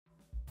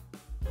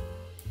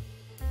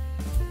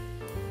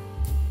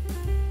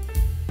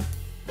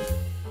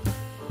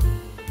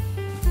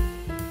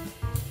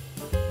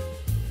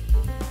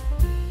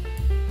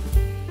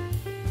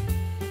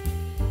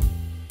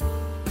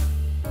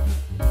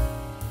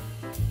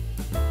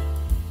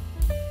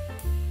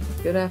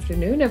Good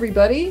afternoon,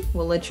 everybody.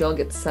 We'll let you all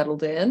get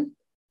settled in.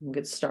 We'll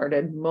get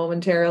started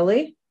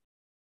momentarily.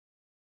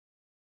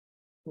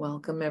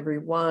 Welcome,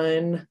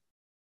 everyone.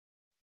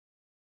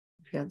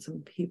 We've got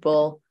some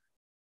people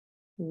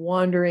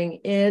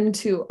wandering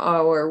into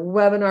our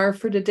webinar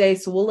for today,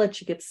 so we'll let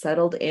you get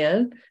settled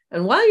in.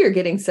 And while you're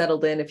getting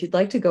settled in, if you'd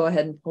like to go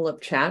ahead and pull up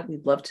chat,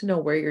 we'd love to know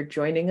where you're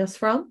joining us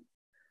from.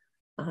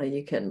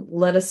 You can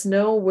let us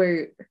know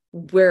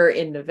where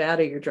in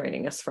Nevada you're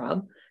joining us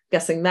from.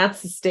 Guessing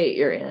that's the state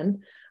you're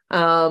in.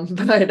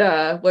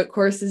 But what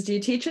courses do you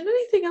teach and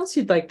anything else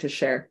you'd like to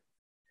share?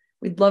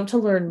 We'd love to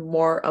learn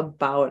more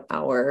about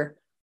our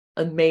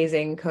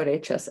amazing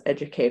CodeHS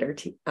educator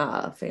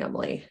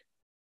family.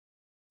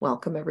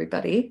 Welcome,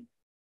 everybody.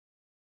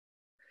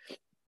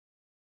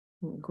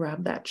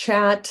 Grab that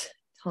chat.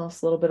 Tell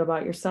us a little bit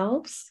about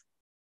yourselves.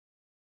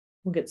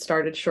 We'll get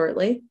started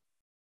shortly.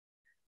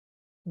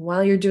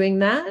 While you're doing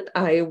that,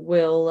 I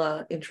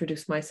will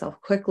introduce myself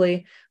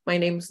quickly. My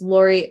name's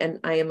Lori, and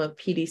I am a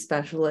PD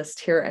specialist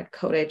here at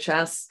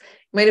CodeHS.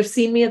 You might have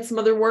seen me at some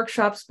other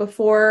workshops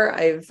before.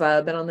 I've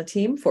been on the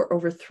team for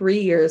over 3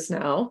 years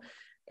now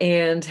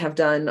and have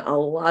done a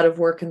lot of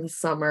work in the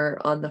summer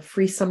on the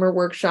free summer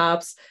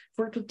workshops,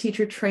 worked with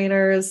teacher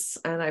trainers,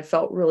 and I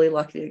felt really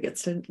lucky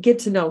to get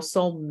to know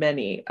so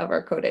many of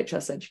our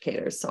CodeHS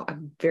educators. So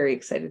I'm very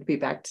excited to be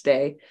back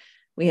today.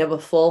 We have a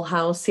full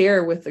house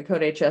here with the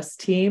CodeHS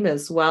team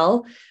as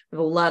well. We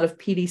have a lot of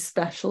PD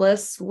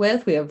specialists we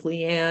have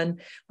Leanne,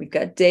 we've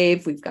got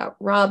Dave, we've got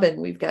Robin,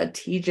 we've got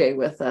TJ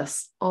with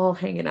us, all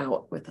hanging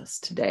out with us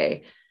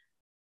today.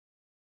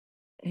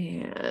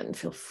 And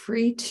feel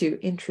free to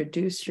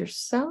introduce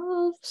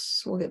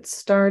yourselves. We'll get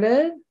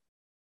started. I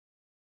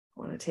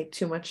don't want to take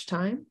too much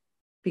time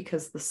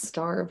because the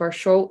star of our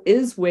show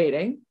is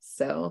waiting.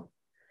 So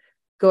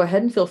go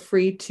ahead and feel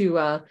free to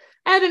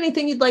add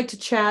anything you'd like to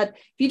chat.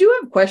 If you do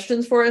have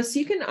questions for us,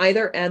 you can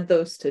either add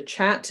those to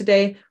chat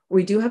today, or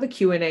we do have a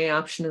Q&A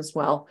option as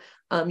well.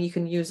 You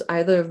can use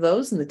either of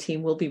those, and the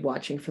team will be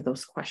watching for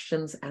those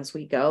questions as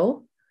we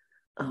go.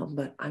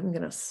 But I'm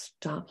going to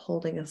stop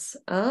holding us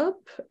up.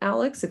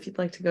 Alex, if you'd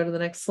like to go to the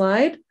next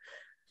slide.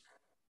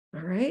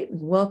 All right,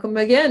 welcome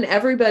again,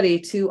 everybody,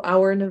 to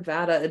our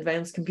Nevada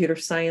Advanced Computer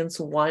Science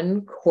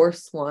 1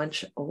 course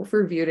launch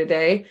overview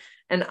today.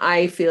 And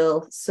I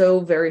feel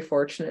so very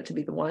fortunate to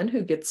be the one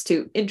who gets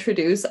to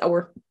introduce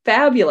our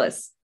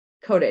fabulous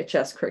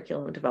CodeHS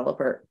curriculum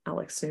developer,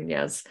 Alex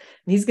Nunez.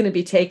 And he's going to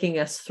be taking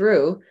us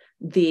through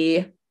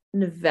the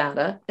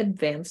Nevada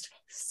Advanced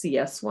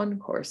CS1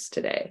 course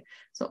today.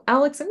 So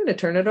Alex, I'm going to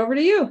turn it over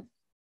to you.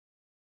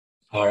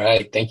 All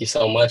right, thank you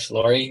so much,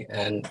 Lori.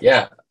 And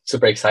yeah,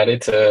 super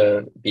excited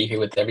to be here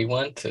with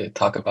everyone to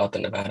talk about the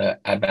Nevada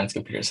Advanced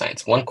Computer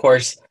Science 1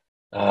 course.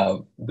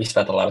 We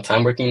spent a lot of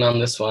time working on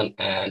this one,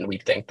 and we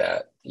think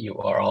that you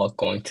are all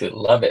going to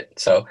love it.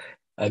 So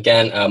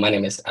again, my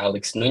name is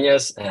Alex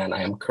Nunez, and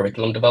I am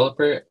curriculum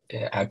developer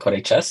at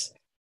CodeHS.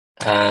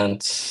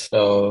 And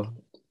so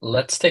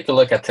let's take a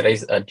look at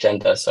today's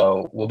agenda.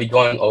 So we'll be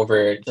going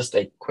over just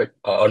a quick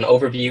an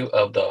overview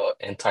of the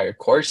entire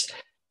course.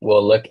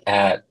 We'll look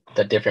at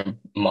the different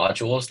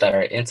modules that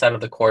are inside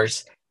of the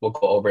course. We'll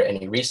go over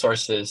any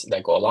resources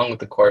that go along with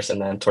the course.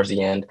 And then towards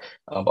the end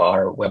of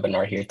our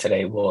webinar here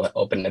today, we'll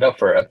open it up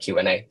for a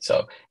Q&A.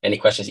 So any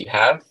questions you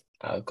have,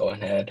 go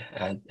ahead,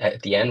 and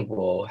at the end,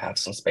 we'll have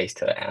some space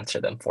to answer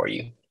them for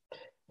you.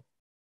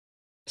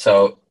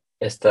 So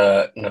it's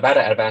the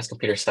Nevada Advanced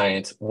Computer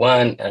Science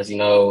 1. As you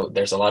know,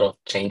 there's a lot of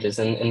changes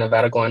in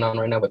Nevada going on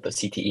right now with the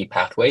CTE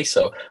pathway.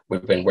 So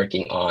we've been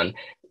working on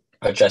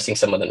addressing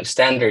some of the new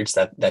standards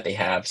that they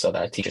have so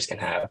that teachers can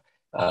have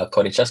a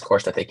CodeHS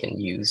course that they can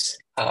use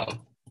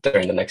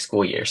during the next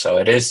school year. So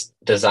it is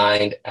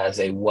designed as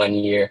a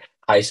 1-year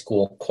high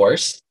school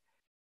course,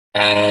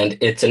 and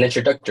it's an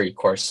introductory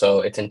course.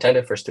 So it's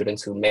intended for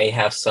students who may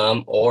have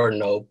some or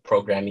no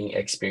programming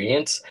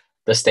experience.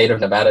 The state of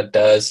Nevada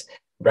does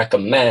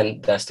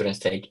recommend that students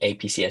take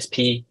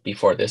APCSP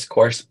before this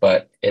course,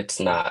 but it's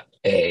not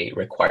a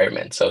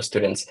requirement. So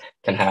students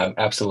can have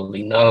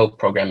absolutely no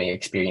programming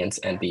experience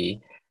and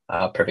be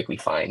perfectly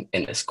fine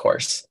in this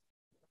course.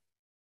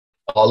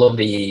 All of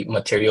the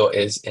material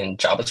is in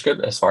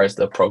JavaScript as far as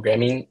the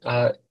programming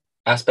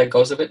aspect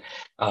goes of it.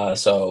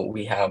 So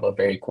we have a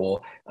very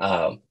cool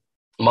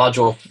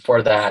module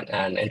for that,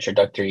 and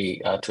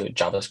introductory to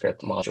JavaScript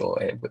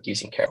module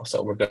using Carol.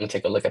 So we're going to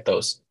take a look at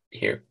those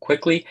here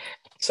quickly.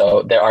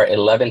 So there are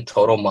 11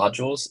 total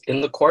modules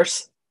in the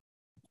course.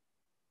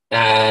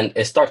 And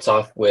it starts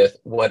off with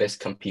what is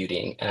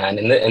computing. And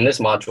in this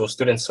module,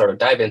 students sort of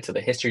dive into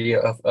the history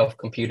of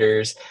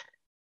computers,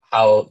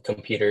 how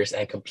computers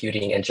and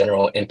computing in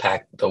general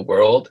impact the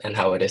world and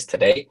how it is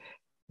today.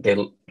 They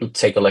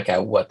take a look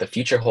at what the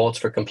future holds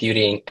for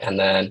computing, and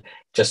then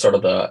just sort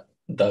of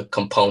the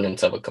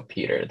components of a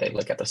computer. They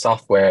look at the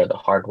software, the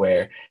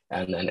hardware,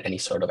 and then any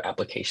sort of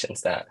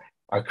applications that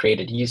are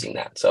created using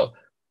that. So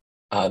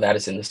that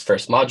is in this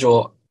first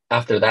module.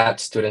 After that,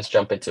 students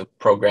jump into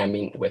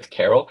programming with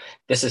Carol.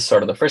 This is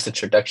sort of the first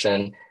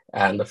introduction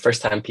and the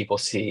first time people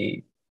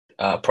see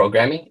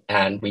programming,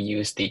 and we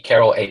use the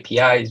Carol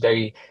API. It's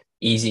very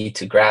easy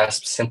to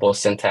grasp, simple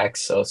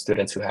syntax. So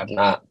students who have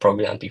not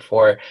programmed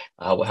before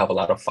will have a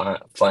lot of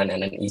fun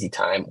and an easy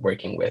time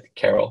working with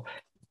Carol.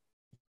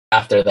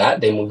 After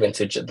that, they move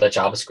into the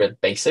JavaScript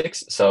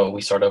basics. So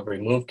we sort of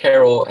remove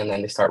Carol, and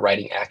then they start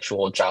writing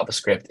actual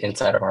JavaScript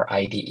inside of our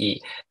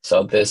IDE.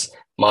 So this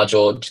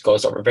module just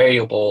goes over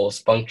variables,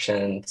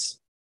 functions,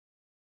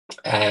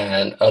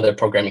 and other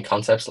programming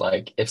concepts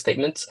like if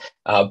statements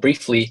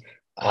briefly,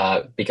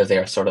 because they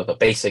are sort of the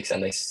basics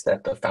and they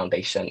set the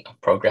foundation of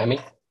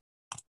programming.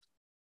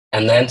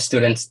 And then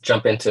students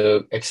jump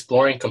into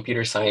exploring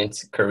computer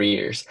science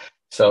careers.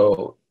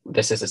 So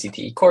this is a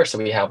CTE course, so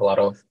we have a lot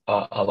of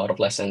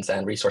lessons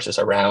and resources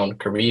around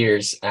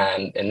careers.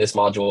 And in this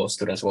module,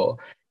 students will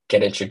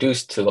get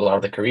introduced to a lot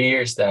of the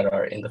careers that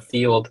are in the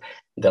field.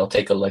 They'll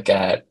take a look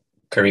at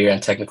career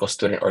and technical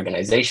student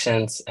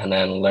organizations, and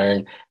then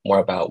learn more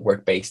about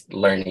work-based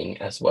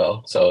learning as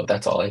well. So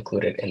that's all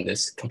included in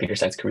this computer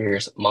science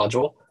careers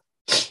module.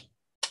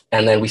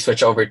 And then we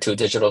switch over to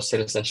digital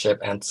citizenship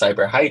and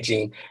cyber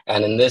hygiene.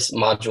 And in this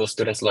module,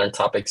 students learn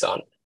topics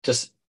on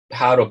just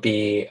how to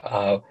be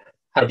a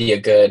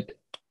good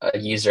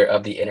user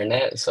of the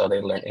internet. So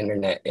they learn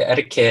internet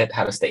etiquette,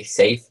 how to stay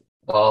safe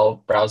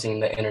while browsing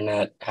the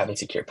internet, having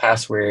secure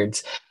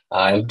passwords,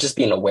 and just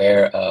being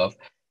aware of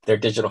their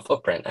digital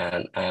footprint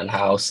and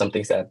how some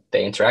things that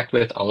they interact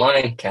with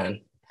online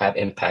can have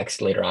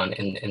impacts later on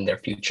in their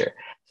future.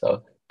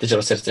 So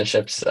digital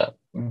citizenship's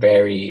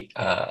very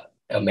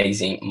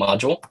amazing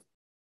module.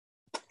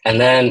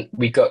 And then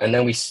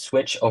we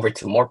switch over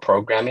to more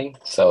programming.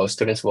 So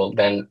students will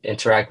then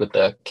interact with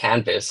the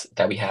canvas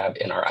that we have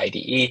in our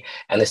IDE,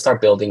 and they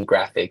start building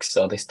graphics.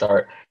 So they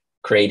start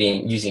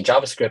creating using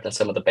JavaScript and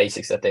some of the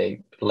basics that they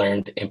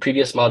learned in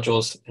previous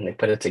modules, and they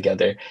put it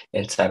together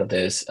inside of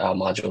this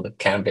module, the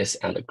canvas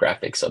and the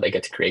graphics. So they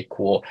get to create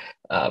cool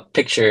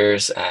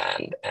pictures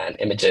and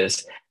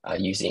images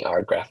using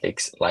our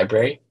graphics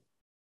library.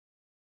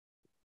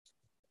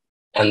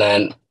 And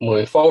then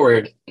moving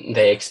forward,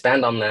 they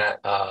expand on that,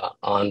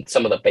 on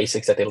some of the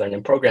basics that they learned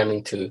in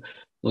programming to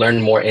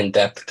learn more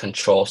in-depth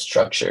control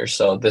structure.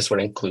 So this would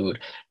include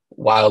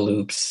while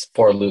loops,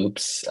 for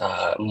loops,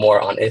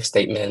 more on if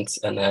statements,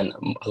 and then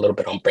a little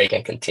bit on break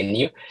and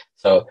continue.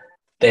 So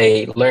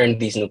they learn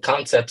these new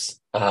concepts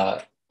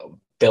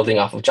building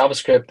off of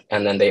JavaScript,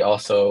 and then they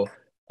also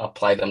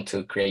apply them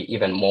to create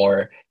even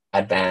more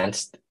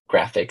advanced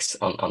graphics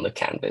on the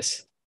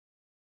canvas.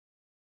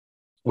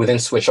 We then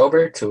switch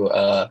over to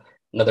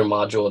another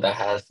module that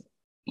has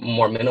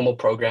more minimal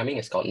programming.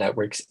 It's called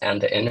Networks and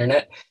the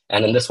Internet.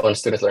 And in this one,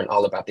 students learn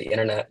all about the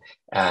internet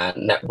and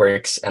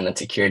networks, and then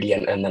security,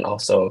 and then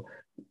also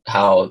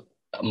how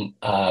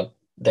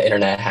the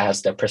internet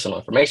has their personal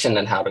information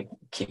and how to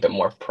keep it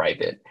more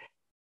private.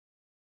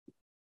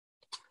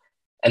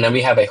 And then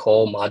we have a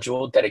whole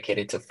module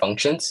dedicated to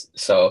functions.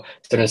 So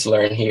students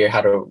learn here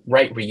how to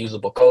write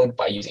reusable code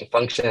by using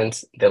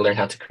functions. They learn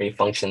how to create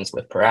functions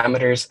with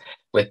parameters,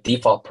 with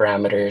default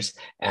parameters,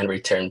 and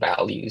return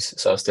values.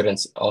 So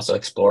students also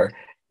explore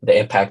the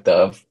impact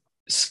of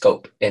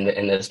scope in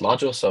this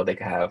module. So they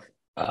can have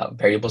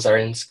variables are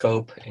in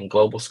scope, and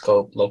global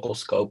scope, local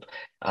scope.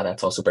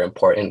 That's all super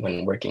important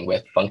when working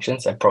with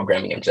functions and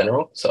programming in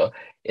general. So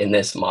in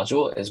this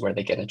module is where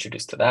they get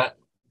introduced to that.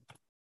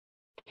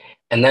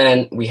 And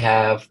then we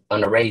have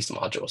an arrays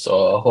module.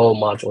 So a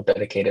whole module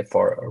dedicated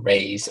for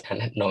arrays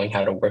and knowing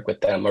how to work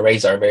with them.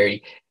 Arrays are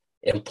very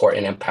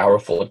important and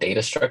powerful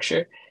data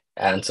structure.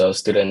 And so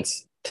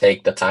students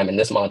take the time in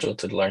this module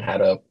to learn how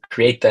to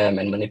create them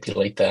and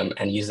manipulate them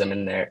and use them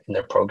in their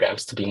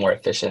programs to be more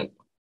efficient.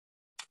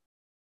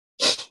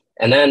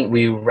 And then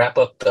we wrap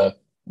up the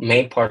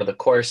main part of the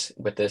course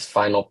with this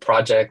final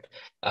project.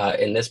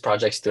 In this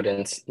project,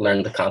 students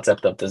learn the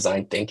concept of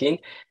design thinking,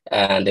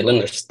 and they learn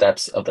the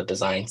steps of the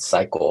design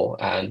cycle.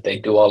 And they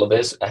do all of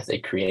this as they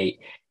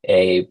create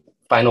a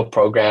final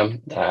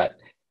program that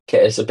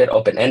is a bit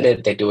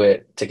open-ended. They do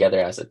it together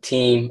as a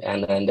team,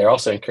 and then they're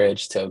also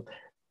encouraged to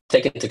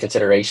take into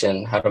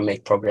consideration how to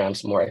make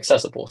programs more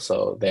accessible.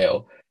 So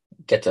they'll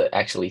get to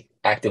actually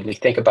actively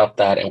think about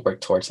that and work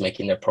towards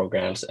making their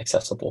programs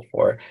accessible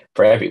for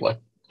everyone.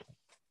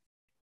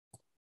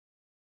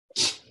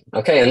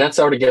 Okay, and that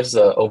sort of gives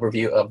the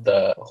overview of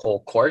the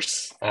whole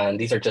course. And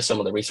these are just some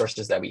of the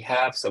resources that we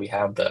have. So we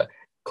have the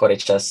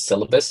CodeHS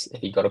syllabus.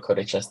 If you go to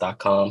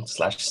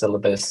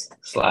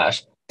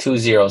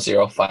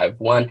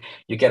codehs.com/syllabus/20051,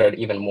 you get an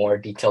even more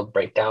detailed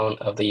breakdown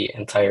of the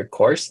entire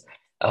course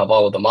of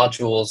all of the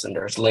modules, and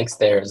there's links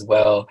there as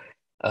well.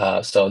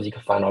 So you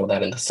can find all of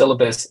that in the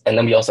syllabus. And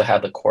then we also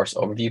have the course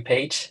overview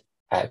page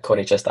at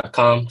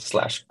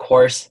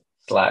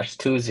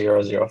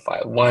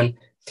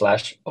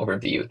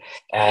codehs.com/course/20051/overview.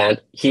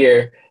 And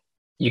here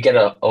you get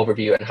an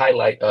overview and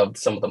highlight of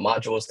some of the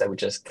modules that we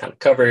just kind of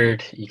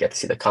covered. You get to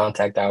see the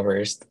contact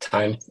hours, the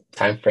time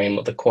frame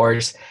of the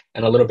course,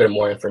 and a little bit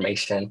more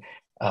information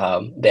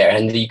there.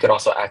 And you could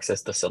also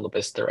access the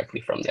syllabus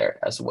directly from there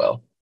as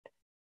well.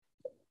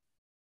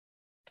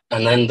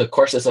 And then the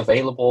course is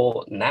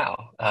available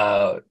now.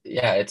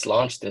 Yeah, it's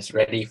launched, it's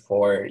ready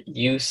for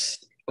use.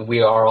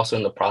 We are also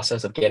in the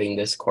process of getting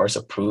this course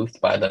approved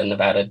by the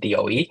Nevada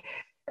DOE.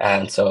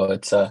 And so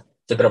it's a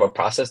bit of a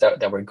process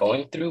that we're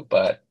going through,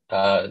 but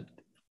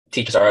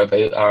teachers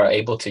are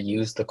able to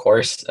use the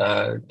course,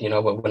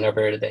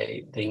 whenever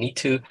they need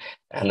to.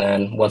 And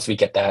then once we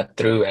get that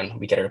through and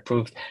we get it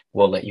approved,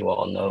 we'll let you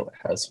all know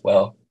as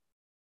well.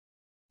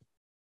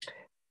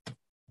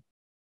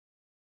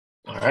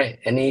 All right,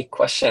 any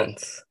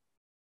questions?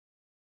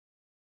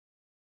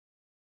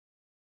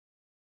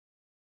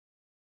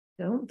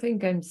 I don't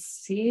think I'm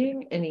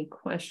seeing any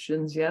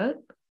questions yet.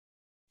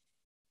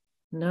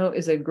 No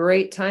is a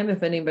great time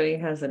if anybody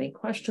has any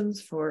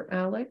questions for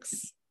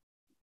Alex.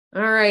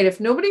 All right, if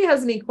nobody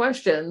has any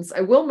questions,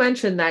 I will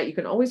mention that you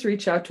can always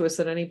reach out to us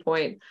at any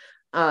point.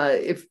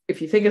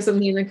 If you think of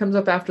something that comes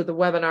up after the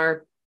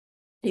webinar,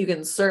 you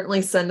can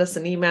certainly send us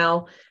an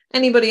email.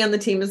 Anybody on the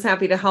team is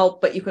happy to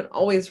help, but you can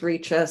always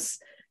reach us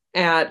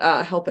at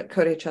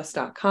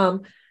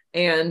help@codehs.com.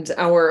 And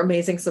our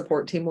amazing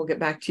support team will get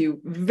back to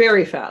you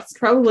very fast,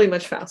 probably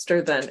much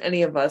faster than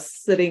any of us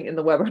sitting in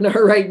the webinar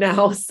right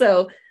now.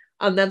 So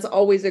that's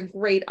always a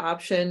great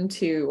option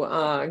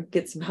to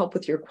get some help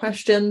with your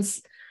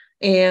questions.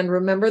 And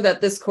remember that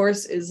this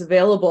course is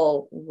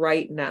available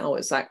right now.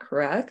 Is that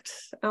correct,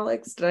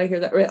 Alex? Did I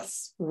hear that?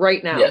 Yes,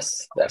 right now.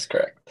 Yes, that's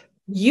correct.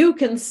 You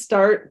can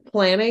start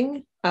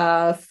planning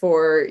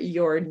for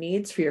your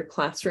needs for your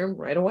classroom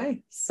right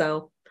away.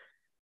 So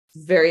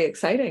very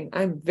exciting.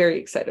 I'm very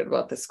excited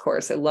about this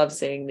course. I love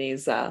seeing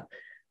these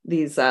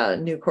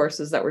new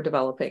courses that we're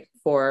developing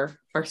for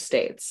our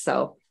states.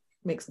 So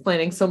it makes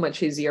planning so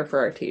much easier for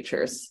our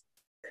teachers.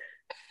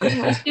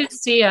 I do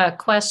see a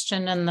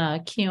question in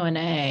the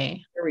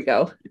Q&A. Here we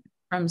go.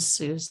 From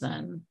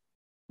Susan.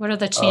 What are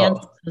the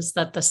chances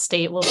that the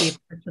state will be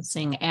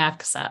purchasing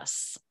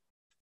Access?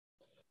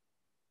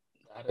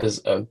 That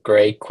is a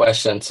great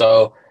question.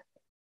 So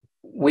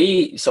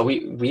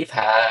we've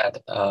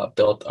had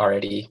built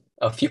already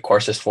a few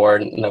courses for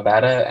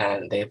Nevada,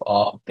 and they've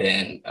all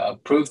been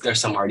approved. There's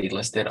some already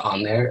listed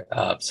on there.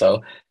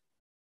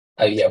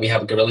 Yeah, we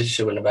have a good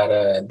relationship with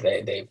Nevada, and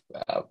they've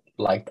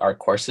liked our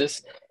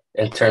courses.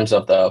 In terms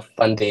of the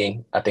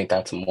funding, I think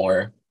that's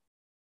more,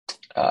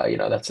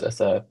 that's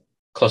a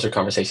closer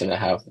conversation to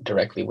have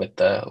directly with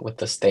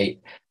the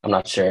state. I'm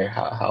not sure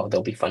how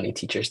they'll be funding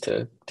teachers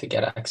to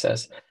get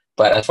access.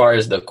 But as far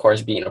as the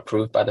course being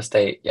approved by the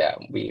state, yeah,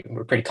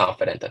 we're pretty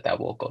confident that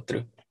will go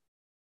through.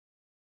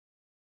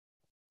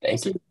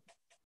 Thank you.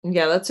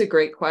 Yeah, that's a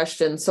great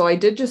question. So I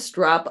did just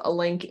drop a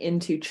link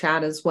into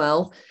chat as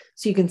well,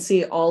 so you can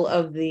see all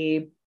of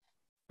the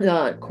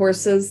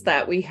courses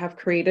that we have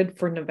created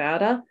for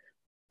Nevada.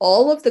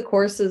 All of the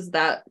courses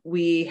that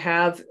we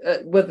have,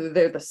 whether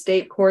they're the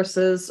state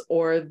courses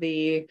or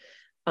the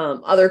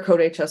other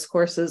CodeHS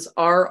courses,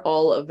 are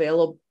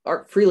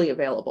freely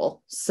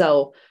available.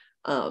 So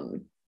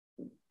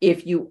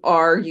if you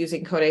are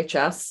using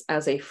CodeHS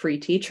as a free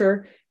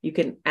teacher, you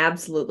can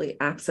absolutely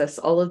access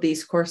all of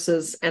these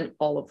courses and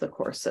all of the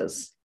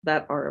courses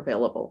that are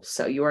available.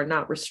 So you are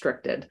not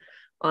restricted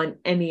on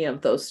any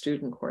of those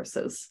student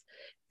courses.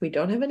 If we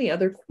don't have any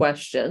other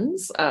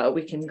questions,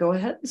 we can go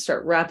ahead and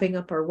start wrapping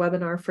up our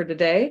webinar for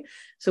today.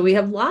 So we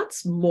have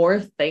lots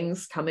more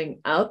things coming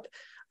up,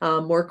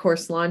 more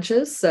course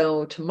launches.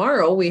 So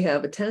tomorrow we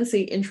have a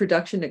Tennessee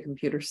Introduction to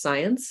Computer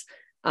Science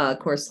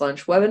course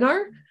launch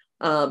webinar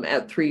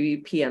at 3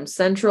 p.m.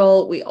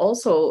 Central. We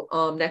also,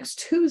 next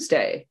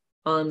Tuesday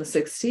on the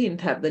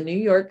 16th, have the New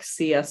York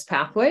CS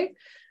Pathway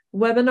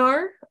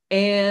webinar.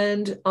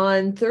 And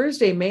on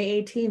Thursday,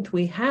 May 18th,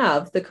 we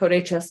have the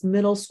CodeHS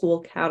Middle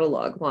School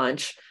Catalog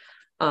launch.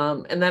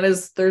 And that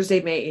is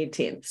Thursday, May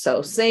 18th.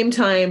 So same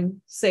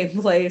time,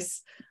 same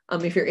place.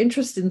 If you're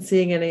interested in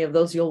seeing any of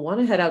those, you'll want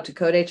to head out to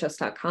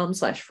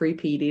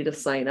codehs.com/freepd to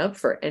sign up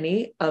for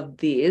any of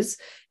these.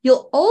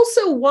 You'll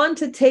also want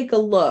to take a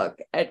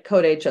look at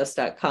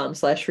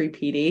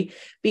codehs.com/freepd,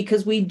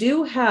 because we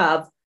do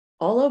have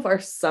all of our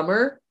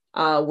summer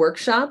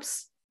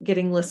workshops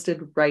getting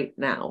listed right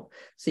now.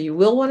 So you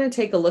will want to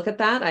take a look at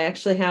that. I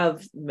actually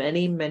have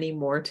many, many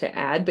more to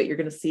add, but you're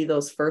going to see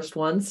those first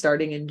ones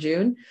starting in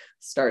June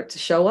start to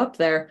show up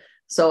there.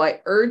 So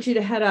I urge you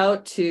to head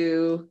out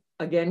to,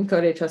 again,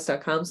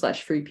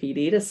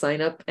 codehs.com/freepd to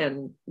sign up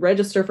and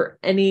register for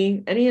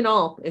any and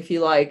all, if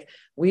you like.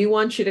 We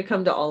want you to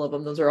come to all of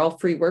them. Those are all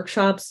free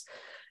workshops.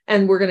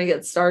 And we're going to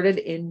get started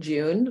in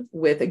June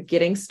with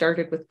getting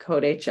started with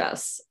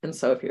CodeHS. And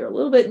so if you're a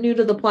little bit new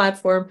to the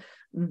platform,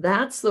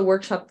 that's the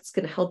workshop that's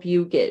going to help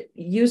you get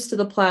used to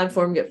the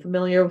platform, get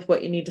familiar with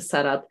what you need to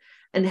set up,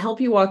 and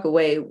help you walk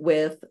away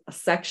with a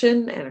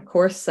section and a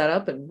course set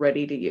up and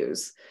ready to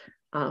use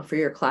for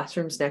your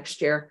classrooms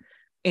next year.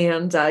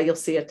 And you'll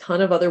see a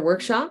ton of other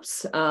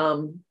workshops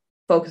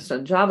focused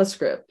on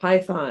JavaScript,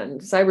 Python,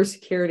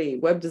 cybersecurity,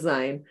 web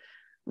design.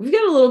 We've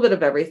got a little bit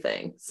of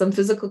everything, some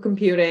physical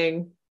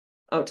computing,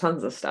 Oh,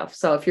 tons of stuff.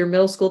 So if you're a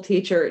middle school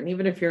teacher, and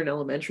even if you're an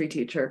elementary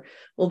teacher,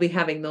 we'll be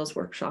having those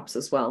workshops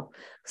as well.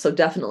 So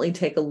definitely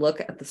take a look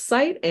at the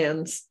site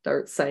and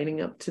start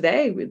signing up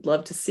today. We'd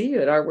love to see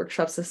you at our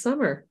workshops this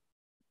summer.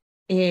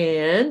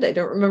 And I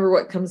don't remember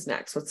what comes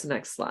next. What's the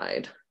next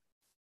slide?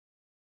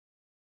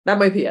 That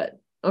might be it.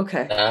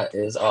 Okay. That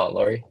is all,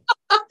 Lori.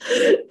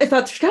 I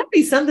thought there's got to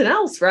be something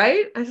else,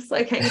 right? I just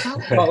like hanging out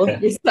with all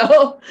of you.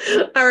 So,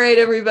 all right,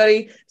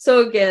 everybody.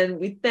 So again,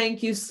 we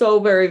thank you so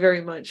very,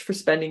 very much for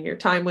spending your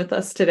time with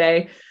us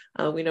today.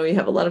 We know you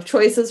have a lot of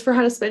choices for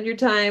how to spend your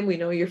time. We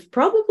know you're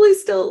probably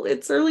still,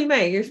 it's early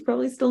May, you're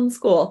probably still in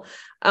school.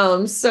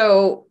 And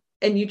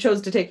you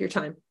chose to take your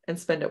time and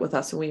spend it with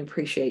us, and we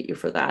appreciate you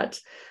for that.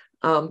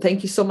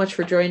 Thank you so much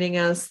for joining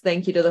us.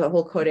 Thank you to the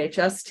whole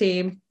CodeHS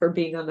team for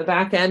being on the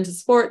back end to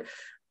support.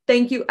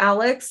 Thank you,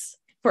 Alex,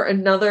 for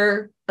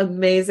another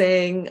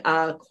amazing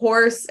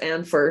course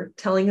and for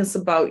telling us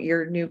about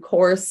your new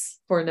course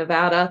for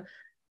Nevada.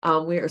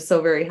 We are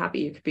so very happy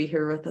you could be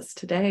here with us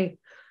today.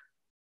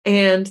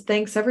 And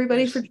thanks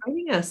everybody for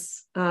joining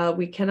us.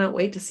 We cannot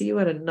wait to see you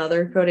at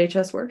another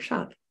CodeHS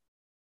workshop.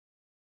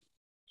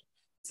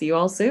 See you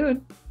all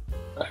soon.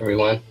 Bye,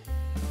 everyone.